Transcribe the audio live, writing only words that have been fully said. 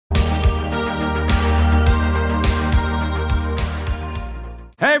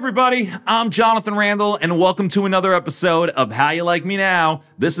Hey everybody, I'm Jonathan Randall, and welcome to another episode of How You Like Me Now.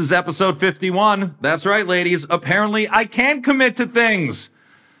 This is episode 51. That's right, ladies. Apparently, I can commit to things.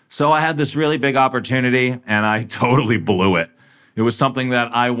 So I had this really big opportunity, and I totally blew it. It was something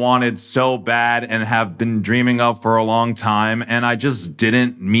that I wanted so bad and have been dreaming of for a long time, and I just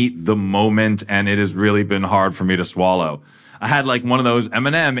didn't meet the moment, and it has really been hard for me to swallow. I had like one of those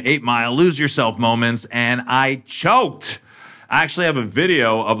Eminem 8 Mile lose yourself moments, and I choked. I actually have a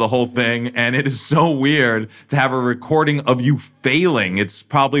video of the whole thing, and it is so weird to have a recording of you failing. It's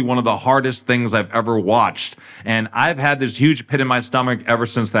probably one of the hardest things I've ever watched, and I've had this huge pit in my stomach ever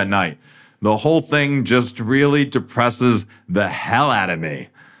since that night. The whole thing just really depresses the hell out of me.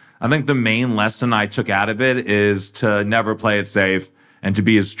 I think the main lesson I took out of it is to never play it safe and to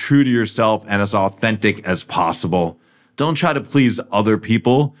be as true to yourself and as authentic as possible. Don't try to please other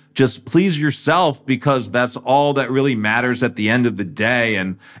people. Just please yourself, because that's all that really matters at the end of the day.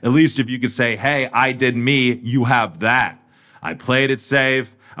 And at least if you could say, hey, I did me, you have that. I played it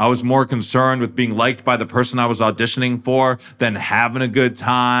safe. I was more concerned with being liked by the person I was auditioning for than having a good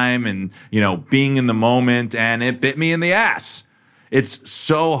time and, being in the moment. And it bit me in the ass. It's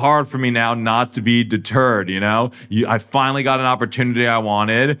so hard for me now not to be deterred, I finally got an opportunity I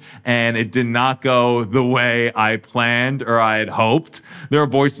wanted, and it did not go the way I planned or I had hoped. There are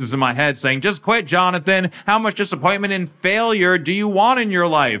voices in my head saying, just quit, Jonathan. How much disappointment and failure do you want in your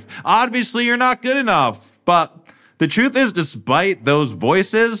life? Obviously, you're not good enough. But the truth is, despite those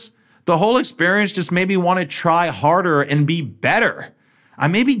voices, the whole experience just made me want to try harder and be better. I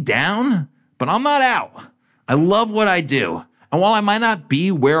may be down, but I'm not out. I love what I do. And while I might not be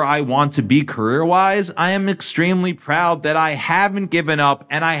where I want to be career-wise, I am extremely proud that I haven't given up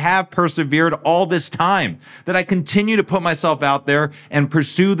and I have persevered all this time, that I continue to put myself out there and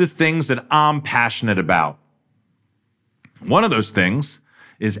pursue the things that I'm passionate about. One of those things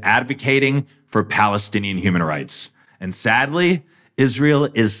is advocating for Palestinian human rights. And sadly, Israel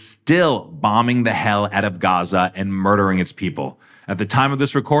is still bombing the hell out of Gaza and murdering its people. At the time of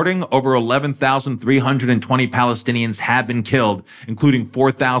this recording, over 11,320 Palestinians have been killed, including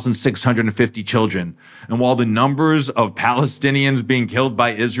 4,650 children. And while the numbers of Palestinians being killed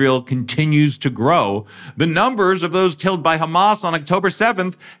by Israel continues to grow, the numbers of those killed by Hamas on October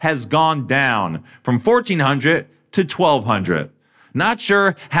 7th has gone down from 1,400 to 1,200. Not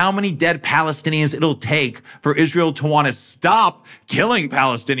sure how many dead Palestinians it'll take for Israel to want to stop killing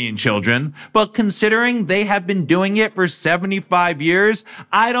Palestinian children, but considering they have been doing it for 75 years,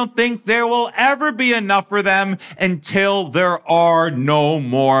 I don't think there will ever be enough for them until there are no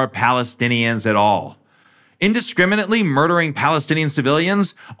more Palestinians at all. Indiscriminately murdering Palestinian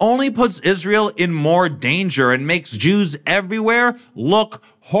civilians only puts Israel in more danger and makes Jews everywhere look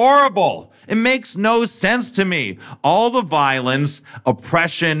horrible. It makes no sense to me. All the violence,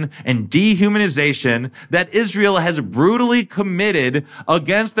 oppression, and dehumanization that Israel has brutally committed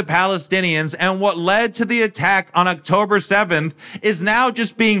against the Palestinians and what led to the attack on October 7th is now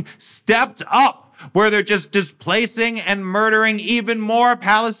just being stepped up, where they're just displacing and murdering even more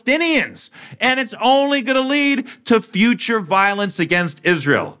Palestinians. And it's only going to lead to future violence against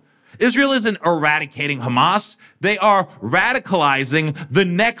Israel. Israel isn't eradicating Hamas. They are radicalizing the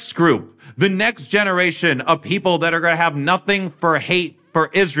next group, the next generation of people that are going to have nothing for hate for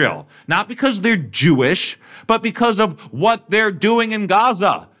Israel. Not because they're Jewish, but because of what they're doing in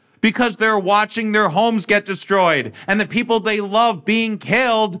Gaza. Because they're watching their homes get destroyed and the people they love being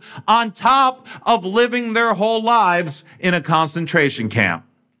killed on top of living their whole lives in a concentration camp.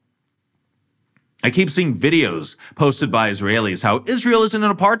 I keep seeing videos posted by Israelis how Israel isn't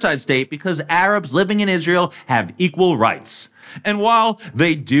an apartheid state because Arabs living in Israel have equal rights. And while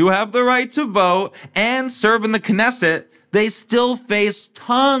they do have the right to vote and serve in the Knesset, they still face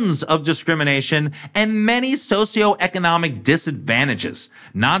tons of discrimination and many socioeconomic disadvantages.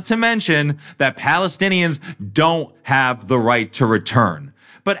 Not to mention that Palestinians don't have the right to return.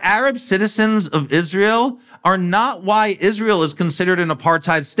 But Arab citizens of Israel are not why Israel is considered an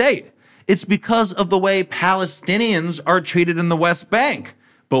apartheid state. It's because of the way Palestinians are treated in the West Bank.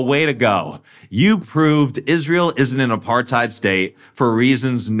 But way to go. You proved Israel isn't an apartheid state for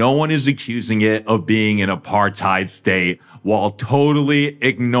reasons no one is accusing it of being an apartheid state, while totally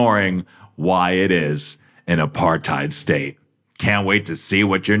ignoring why it is an apartheid state. Can't wait to see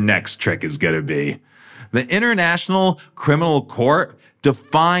what your next trick is going to be. The International Criminal Court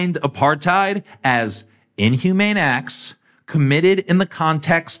defined apartheid as inhumane acts committed in the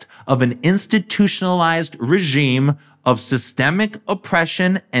context of an institutionalized regime of systemic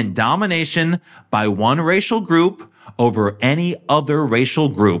oppression and domination by one racial group over any other racial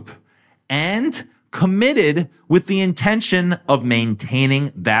group, and committed with the intention of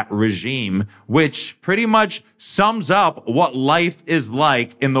maintaining that regime, which pretty much sums up what life is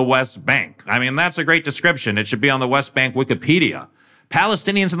like in the West Bank. I mean, that's a great description. It should be on the West Bank Wikipedia.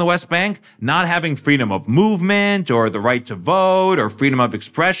 Palestinians in the West Bank not having freedom of movement or the right to vote or freedom of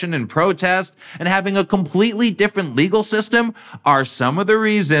expression and protest and having a completely different legal system are some of the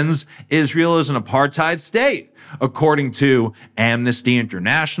reasons Israel is an apartheid state. According to Amnesty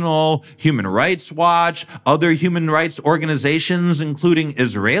International, Human Rights Watch, other human rights organizations, including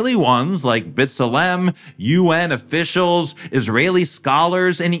Israeli ones like B'Tselem, UN officials, Israeli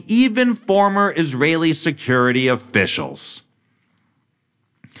scholars, and even former Israeli security officials.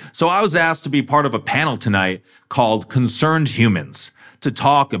 So I was asked to be part of a panel tonight called Concerned Humans to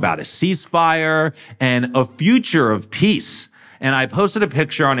talk about a ceasefire and a future of peace. And I posted a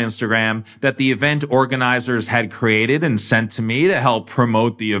picture on Instagram that the event organizers had created and sent to me to help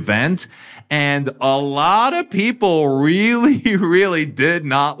promote the event. And a lot of people really did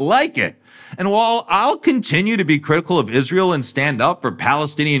not like it. And while I'll continue to be critical of Israel and stand up for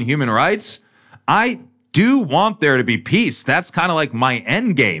Palestinian human rights, I do want there to be peace. That's kind of like my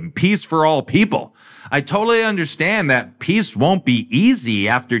end game, peace for all people. I totally understand that peace won't be easy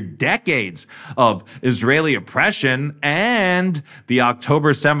after decades of Israeli oppression and the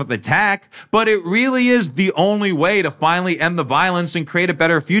October 7th attack, but it really is the only way to finally end the violence and create a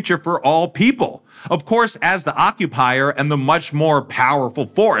better future for all people. Of course, as the occupier and the much more powerful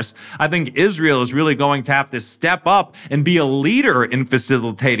force, I think Israel is really going to have to step up and be a leader in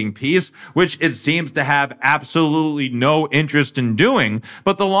facilitating peace, which it seems to have absolutely no interest in doing.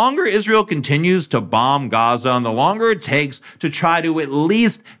 But the longer Israel continues to bomb Gaza and the longer it takes to try to at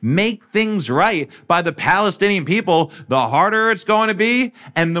least make things right by the Palestinian people, the harder it's going to be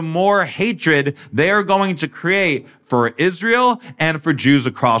and the more hatred they are going to create for Israel and for Jews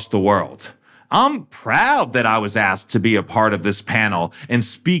across the world. I'm proud that I was asked to be a part of this panel and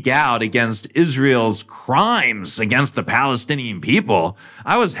speak out against Israel's crimes against the Palestinian people.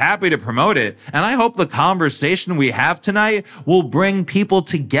 I was happy to promote it, and I hope the conversation we have tonight will bring people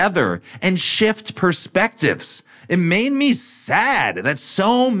together and shift perspectives. It made me sad that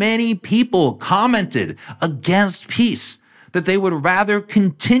so many people commented against peace, that they would rather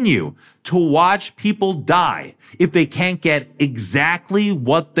continue to watch people die if they can't get exactly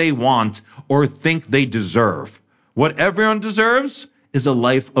what they want or think they deserve. What everyone deserves is a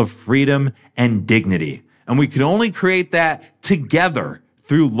life of freedom and dignity. And we can only create that together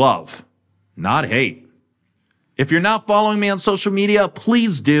through love, not hate. If you're not following me on social media,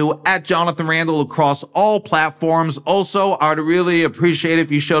 please do, at Jonathan Randall across all platforms. Also, I'd really appreciate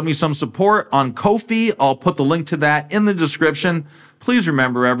if you showed me some support on Ko-fi. I'll put the link to that in the description. Please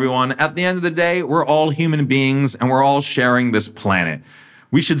remember, everyone, at the end of the day, we're all human beings and we're all sharing this planet.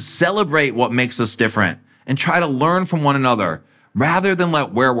 We should celebrate what makes us different and try to learn from one another rather than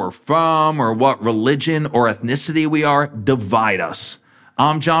let where we're from or what religion or ethnicity we are divide us.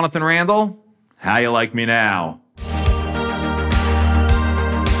 I'm Jonathan Randall. How you like me now?